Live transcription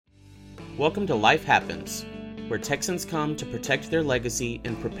Welcome to Life Happens, where Texans come to protect their legacy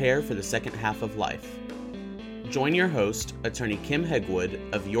and prepare for the second half of life. Join your host, Attorney Kim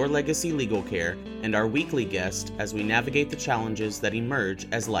Hegwood of Your Legacy Legal Care, and our weekly guest as we navigate the challenges that emerge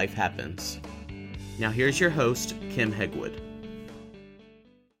as life happens. Now here's your host, Kim Hegwood.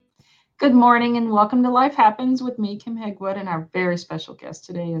 Good morning and welcome to Life Happens with me, Kim Hegwood, and our very special guest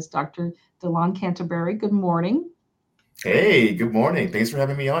today is Dr. DeLon Canterbury. Good morning. Hey, good morning. Thanks for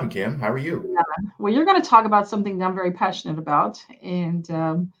having me on, Kim. How are you? Well, you're going to talk about something that I'm very passionate about, and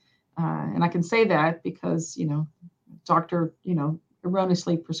I can say that because doctor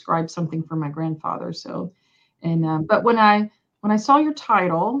erroneously prescribed something for my grandfather. So, but when I saw your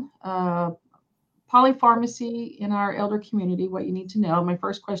title, Polypharmacy in our elder community, what you need to know. My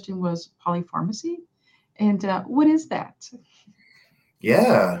first question was polypharmacy, and what is that?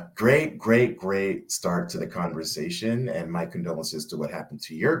 Yeah, great start to the conversation, and my condolences to what happened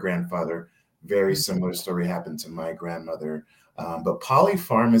to your grandfather. Very similar story happened to my grandmother. But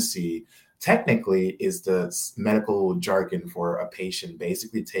polypharmacy technically is the medical jargon for a patient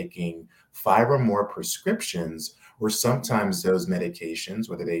basically taking 5 or more prescriptions, or sometimes those medications,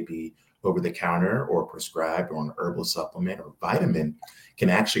 whether they be over the counter or prescribed or an herbal supplement or vitamin, can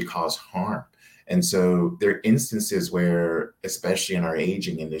actually cause harm. And so there are instances where, especially in our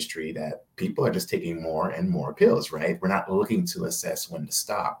aging industry, that people are just taking more and more pills, right? We're not looking to assess when to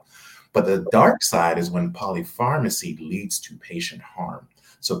stop. But the dark side is when polypharmacy leads to patient harm.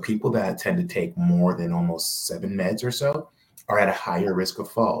 So people that tend to take more than almost 7 meds or so are at a higher risk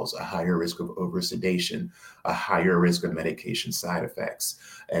of falls, a higher risk of oversedation, a higher risk of medication side effects.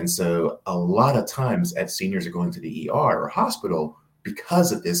 And so a lot of times as seniors are going to the ER or hospital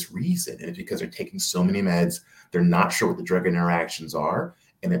because of this reason, and it's because they're taking so many meds, they're not sure what the drug interactions are,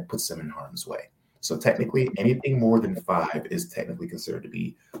 and it puts them in harm's way. So technically, anything more than 5 is technically considered to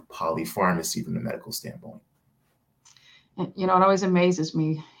be polypharmacy from the medical standpoint. It always amazes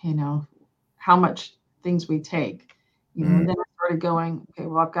me, how much things we take. And then I started going, okay,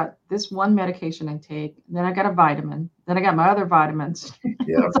 well, I've got this one medication I take, then I got a vitamin, then I got my other vitamins.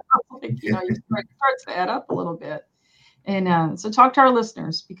 Yeah. You start to add up a little bit. And so talk to our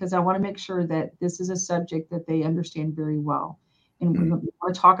listeners, because I want to make sure that this is a subject that they understand very well. And we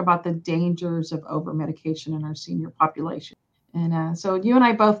want to talk about the dangers of over-medication in our senior population. And so you and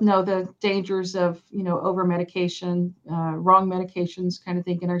I both know the dangers of, over-medication, wrong medications kind of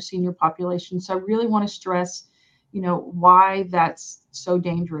thing in our senior population. So I really want to stress, why that's so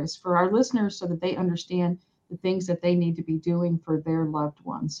dangerous for our listeners so that they understand the things that they need to be doing for their loved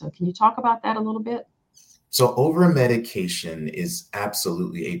ones. So can you talk about that a little bit? So over-medication is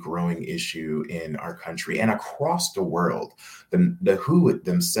absolutely a growing issue in our country and across the world. The WHO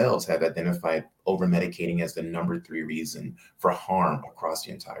themselves have identified over-medicating as the number 3 reason for harm across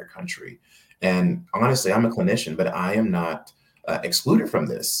the entire country. And honestly, I'm a clinician, but I am not excluded from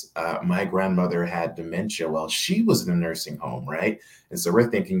this. My grandmother had dementia while she was in a nursing home, right? And so we're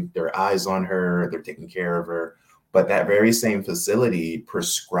thinking there are eyes on her, they're taking care of her. But that very same facility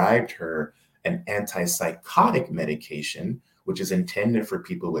prescribed her an antipsychotic medication, which is intended for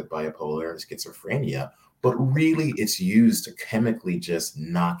people with bipolar or schizophrenia, but really it's used to chemically just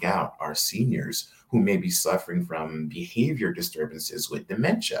knock out our seniors who may be suffering from behavior disturbances with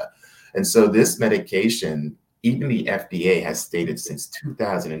dementia. And so this medication, even the FDA has stated since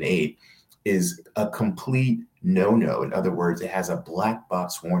 2008, is a complete no-no. In other words, it has a black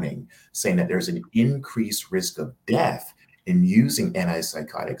box warning saying that there's an increased risk of death in using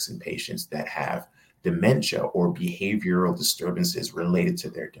antipsychotics in patients that have dementia or behavioral disturbances related to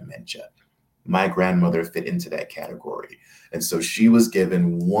their dementia. My grandmother fit into that category. And so she was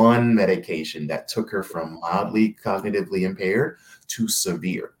given one medication that took her from mildly cognitively impaired to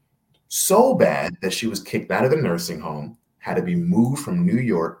severe. So bad that she was kicked out of the nursing home, had to be moved from New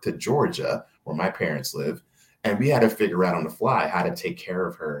York to Georgia, where my parents live. And we had to figure out on the fly how to take care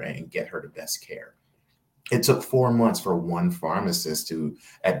of her and get her the best care. It took 4 months for one pharmacist to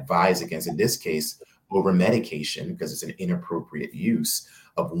advise against, in this case, over medication, because it's an inappropriate use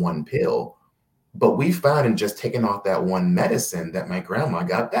of one pill. But we found in just taking off that one medicine that my grandma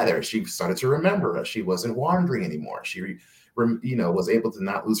got better. She started to remember us. She wasn't wandering anymore. She was able to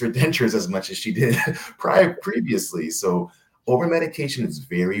not lose her dentures as much as she did previously. So over-medication is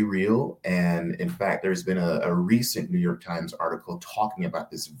very real. And in fact, there's been a recent New York Times article talking about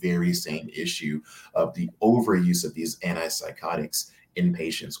this very same issue of the overuse of these antipsychotics in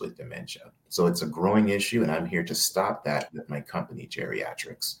patients with dementia. So it's a growing issue, and I'm here to stop that with my company,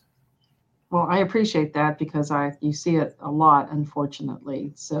 Geriatrics. Well, I appreciate that because you see it a lot,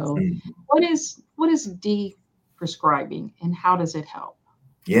 unfortunately. So what is de-prescribing and how does it help?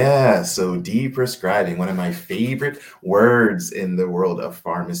 Yeah, so de-prescribing, one of my favorite words in the world of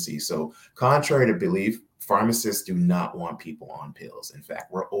pharmacy. So, contrary to belief, pharmacists do not want people on pills. In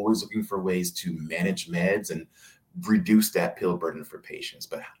fact, we're always looking for ways to manage meds and reduce that pill burden for patients.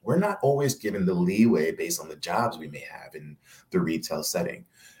 But we're not always given the leeway based on the jobs we may have in the retail setting.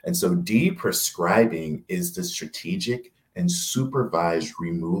 And so, de-prescribing is the strategic and supervised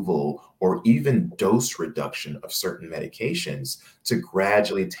removal or even dose reduction of certain medications to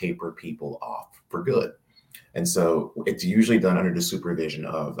gradually taper people off for good. And so it's usually done under the supervision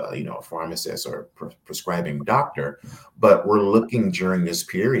of, a pharmacist or prescribing doctor. But we're looking during this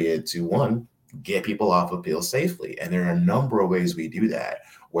period to one, get people off of pills safely. And there are a number of ways we do that,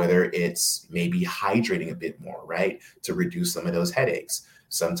 whether it's maybe hydrating a bit more, right? To reduce some of those headaches.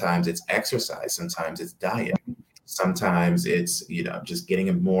 Sometimes it's exercise. Sometimes it's diet. Sometimes it's, just getting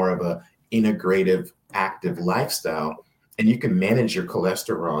a more of a integrative, active lifestyle, and you can manage your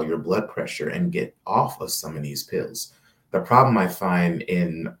cholesterol, your blood pressure, and get off of some of these pills. The problem I find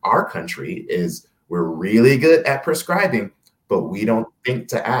in our country is we're really good at prescribing, but we don't think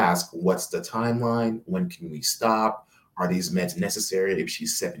to ask what's the timeline? When can we stop? Are these meds necessary if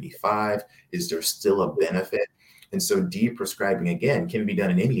she's 75? Is there still a benefit? And so de-prescribing again can be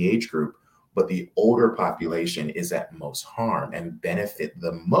done in any age group, but the older population is at most harm and benefit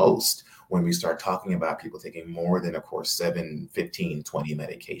the most when we start talking about people taking more than, of course, 7, 15, 20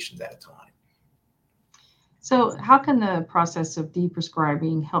 medications at a time. So, how can the process of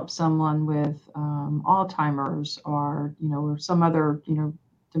de-prescribing help someone with Alzheimer's or some other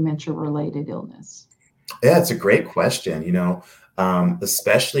dementia-related illness? Yeah, it's a great question.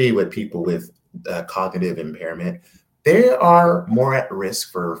 Especially with people with cognitive impairment, they are more at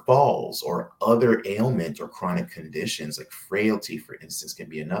risk for falls or other ailments or chronic conditions, like frailty, for instance, can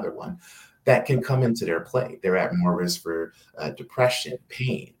be another one that can come into their play. They're at more risk for depression,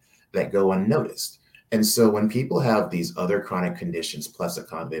 pain that go unnoticed. And so when people have these other chronic conditions plus a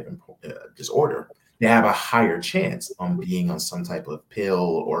cognitive disorder, they have a higher chance on being on some type of pill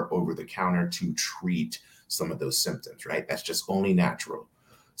or over the counter to treat some of those symptoms, right? That's just only natural.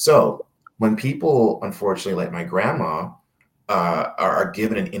 So when people, unfortunately, like my grandma, are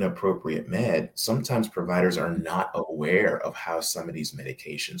given an inappropriate med, sometimes providers are not aware of how some of these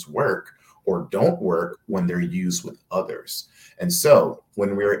medications work or don't work when they're used with others. And so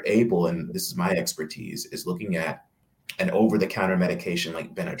when we're able, and this is my expertise, is looking at an over-the-counter medication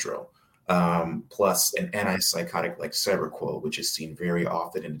like Benadryl, plus an antipsychotic like Seroquel, which is seen very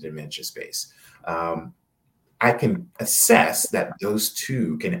often in the dementia space. I can assess that those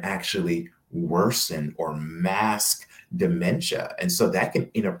two can actually worsen or mask dementia. And so that can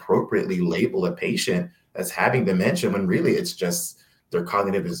inappropriately label a patient as having dementia when really it's just their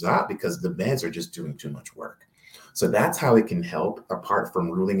cognitive is out because the meds are just doing too much work. So that's how it can help, apart from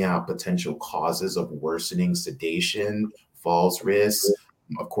ruling out potential causes of worsening sedation, falls risks,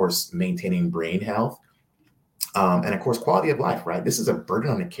 of course, maintaining brain health. And of course, quality of life, right? This is a burden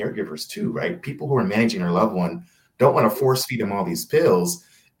on the caregivers too, right? People who are managing their loved one don't want to force feed them all these pills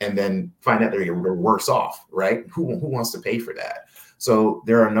and then find out they're worse off, right? Who wants to pay for that? So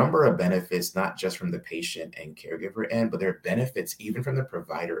there are a number of benefits, not just from the patient and caregiver end, but there are benefits even from the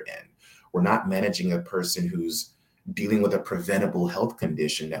provider end. We're not managing a person who's dealing with a preventable health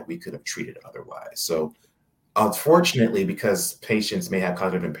condition that we could have treated otherwise. So unfortunately, because patients may have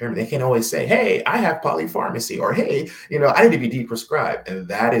cognitive impairment, they can always say, hey, I have polypharmacy, or hey, I need to be de-prescribed. And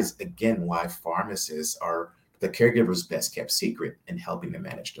that is, again, why pharmacists are the caregiver's best kept secret in helping them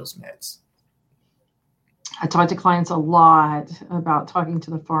manage those meds. I talk to clients a lot about talking to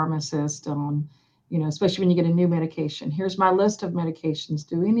the pharmacist, especially when you get a new medication. Here's my list of medications.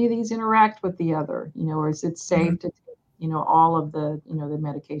 Do any of these interact with the other? Or is it safe to take, all of the, the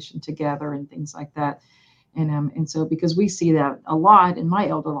medication together and things like that? And so because we see that a lot in my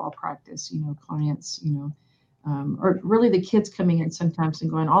elder law practice, clients, or really the kids coming in sometimes and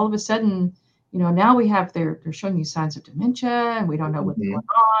going, all of a sudden, now we have they're showing you signs of dementia and we don't know what's going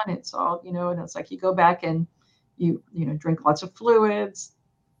on. It's all, and it's like you go back and you drink lots of fluids,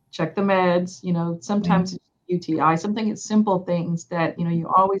 check the meds, sometimes it's UTI, something it's simple things that,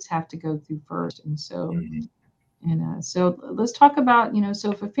 you always have to go through first. And so, so let's talk about,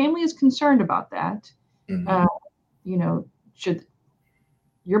 so if a family is concerned about that, should,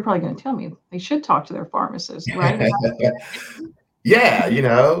 you're probably going to tell me they should talk to their pharmacist, right? Yeah,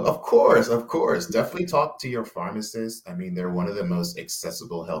 of course. Definitely talk to your pharmacist. I mean, they're one of the most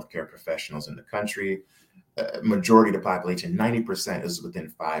accessible healthcare professionals in the country. majority of the population, 90% is within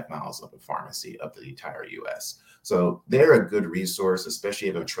 5 miles of a pharmacy of the entire US. So they're a good resource, especially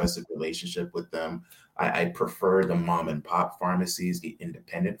if you have a trusted relationship with them. I prefer the mom and pop pharmacies, the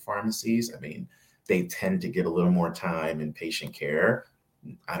independent pharmacies. I mean, they tend to get a little more time in patient care.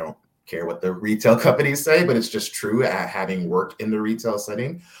 I don't care what the retail companies say, but it's just true at having worked in the retail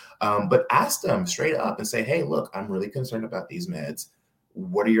setting. But ask them straight up and say, hey, look, I'm really concerned about these meds.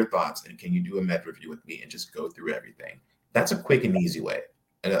 What are your thoughts? And can you do a med review with me and just go through everything? That's a quick and easy way.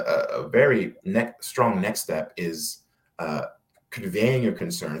 And a very strong next step is conveying your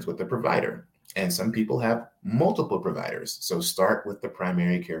concerns with the provider. And some people have multiple providers. So start with the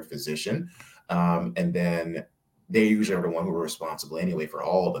primary care physician. And then they usually are the one who are responsible anyway for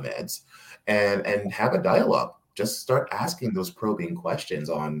all of the meds, and have a dialogue. Just start asking those probing questions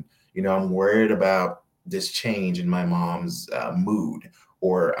on, I'm worried about this change in my mom's mood,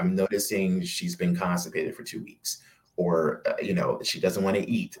 or I'm noticing she's been constipated for 2 weeks, or, she doesn't want to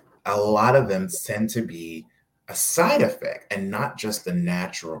eat. A lot of them tend to be a side effect and not just the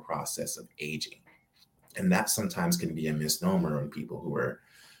natural process of aging. And that sometimes can be a misnomer in people who are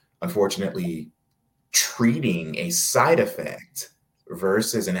unfortunately treating a side effect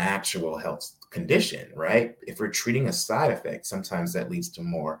versus an actual health condition, right? If we're treating a side effect, sometimes that leads to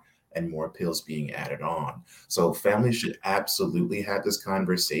more and more pills being added on. So families should absolutely have this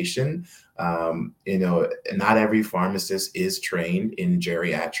conversation. Not every pharmacist is trained in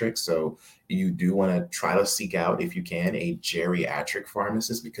geriatrics. So you do want to try to seek out, if you can, a geriatric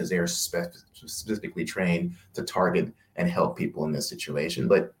pharmacist, because they are specifically trained to target and help people in this situation.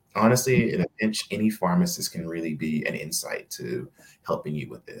 But honestly, in a pinch, any pharmacist can really be an insight to helping you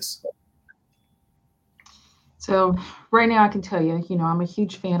with this. So right now I can tell you, I'm a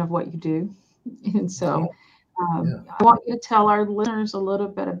huge fan of what you do. And so I want you to tell our listeners a little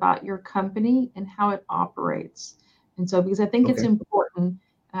bit about your company and how it operates. And so, because I think it's important,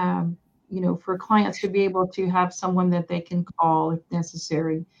 for clients to be able to have someone that they can call if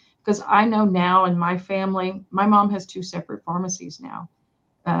necessary. Because I know now in my family, my mom has 2 separate pharmacies now.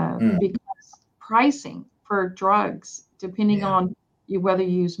 Because pricing for drugs, depending on whether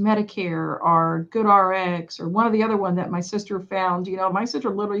you use Medicare or GoodRx or one of the other one that my sister found, my sister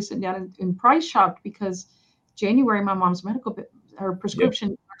literally sat down and price shopped because January, my mom's her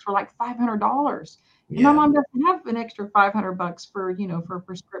prescription were like $500. And my mom doesn't have an extra $500 for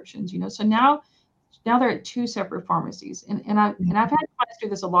prescriptions, So now they're at 2 separate pharmacies. And I've had clients do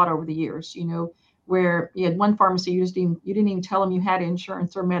this a lot over the years, where you had one pharmacy, you didn't even tell them you had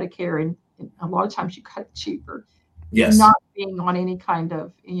insurance or Medicare. And a lot of times you cut it cheaper. Yes. Not being on any kind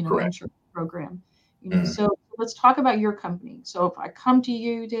of, Correct. insurance program. So let's talk about your company. So if I come to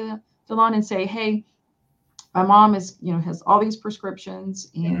you, Delon, and say, hey, my mom has all these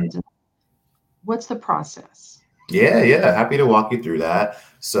prescriptions, and what's the process? Yeah. Happy to walk you through that.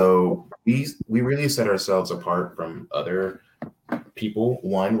 So we really set ourselves apart from other people.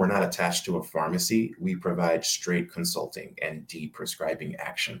 One, we're not attached to a pharmacy. We provide straight consulting and deep prescribing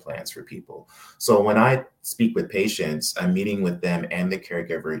action plans for people. So when I speak with patients, I'm meeting with them and the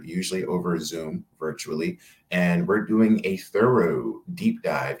caregiver, usually over Zoom virtually, and we're doing a thorough deep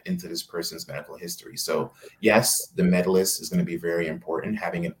dive into this person's medical history. So yes, the med list is going to be very important,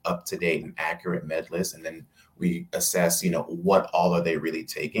 having an up-to-date and accurate med list, and then we assess, what all are they really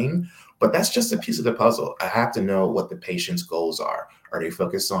taking? But that's just a piece of the puzzle. I have to know what the patient's goals are. Are they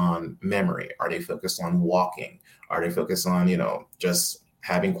focused on memory? Are they focused on walking? Are they focused on, just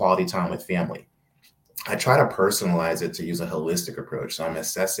having quality time with family? I try to personalize it to use a holistic approach. So I'm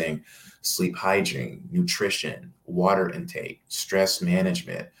assessing sleep hygiene, nutrition, water intake, stress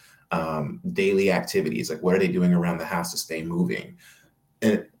management, daily activities. Like, what are they doing around the house to stay moving?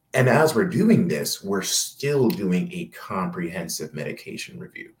 And as we're doing this, we're still doing a comprehensive medication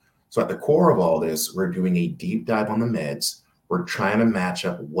review. So at the core of all this, we're doing a deep dive on the meds. We're trying to match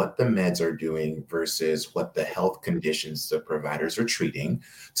up what the meds are doing versus what the health conditions the providers are treating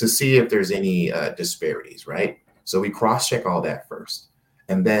to see if there's any disparities, right? So we cross-check all that first.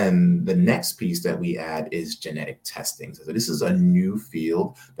 And then the next piece that we add is genetic testing. So this is a new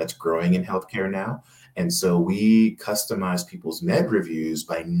field that's growing in healthcare now. And so we customize people's med reviews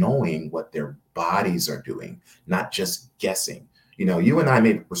by knowing what their bodies are doing, not just guessing. You and I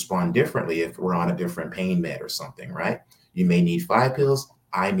may respond differently if we're on a different pain med or something, right? You may need 5 pills.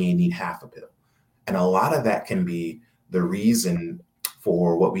 I may need half a pill. And a lot of that can be the reason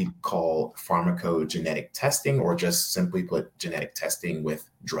for what we call pharmacogenetic testing, or just simply put, genetic testing with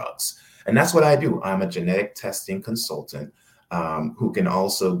drugs. And that's what I do. I'm a genetic testing consultant who can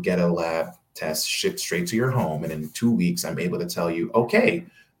also get a lab test shipped straight to your home. And in 2 weeks, I'm able to tell you, okay,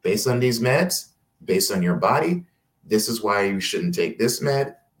 based on these meds, based on your body, this is why you shouldn't take this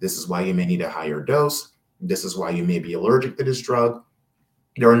med. This is why you may need a higher dose. This is why you may be allergic to this drug.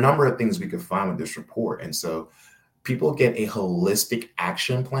 There are a number of things we could find with this report. And so people get a holistic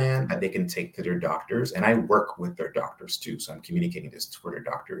action plan that they can take to their doctors. And I work with their doctors too. So I'm communicating this to their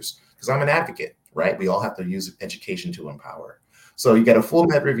doctors because I'm an advocate, right? We all have to use education to empower. So you get a full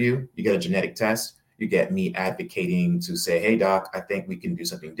med review, you get a genetic test, you get me advocating to say, hey, doc, I think we can do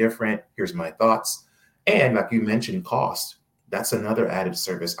something different. Here's my thoughts. And like you mentioned, cost. That's another added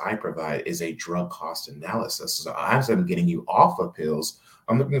service I provide is a drug cost analysis. So as I'm getting you off of pills,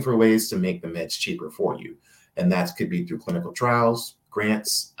 I'm looking for ways to make the meds cheaper for you. And that could be through clinical trials,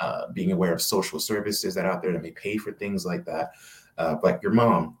 grants, being aware of social services that are out there that may pay for things like that. Like your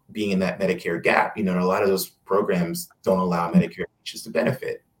mom being in that Medicare gap, a lot of those programs don't allow Medicare patients to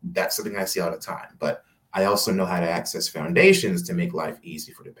benefit. That's something I see all the time. But I also know how to access foundations to make life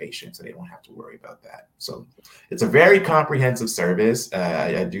easy for the patient so they don't have to worry about that. So it's a very comprehensive service.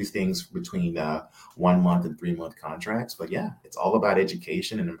 I do things between 1 month and 3 month contracts. But yeah, it's all about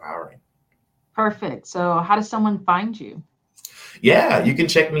education and empowering. Perfect. So how does someone find you? Yeah, you can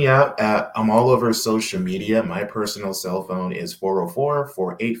check me out. I'm all over social media. My personal cell phone is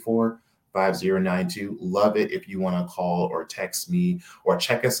 404-484-5092. Love it if you want to call or text me or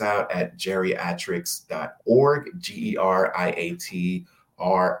check us out at geriatrics.org,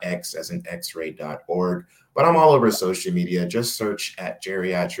 GERIATRX as in x-ray.org. But I'm all over social media. Just search at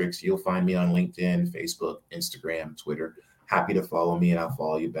geriatrics. You'll find me on LinkedIn, Facebook, Instagram, Twitter. Happy to follow me and I'll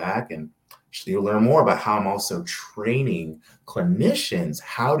follow you back. And you'll learn more about how I'm also training clinicians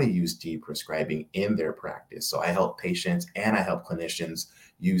how to use de-prescribing in their practice. So I help patients and I help clinicians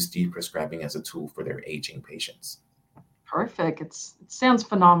use de-prescribing as a tool for their aging patients. Perfect. It sounds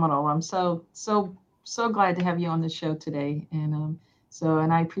phenomenal. I'm so glad to have you on the show today. And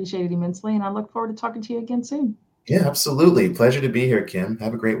I appreciate it immensely. And I look forward to talking to you again soon. Yeah, absolutely. Pleasure to be here, Kim.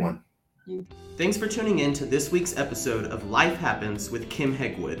 Have a great one. Thanks for tuning in to this week's episode of Life Happens with Kim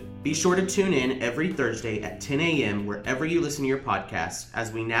Hegwood. Be sure to tune in every Thursday at 10 a.m. wherever you listen to your podcasts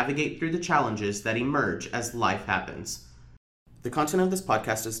as we navigate through the challenges that emerge as life happens. The content of this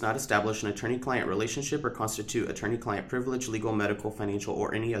podcast does not establish an attorney-client relationship or constitute attorney-client privilege, legal, medical, financial,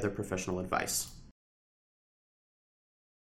 or any other professional advice.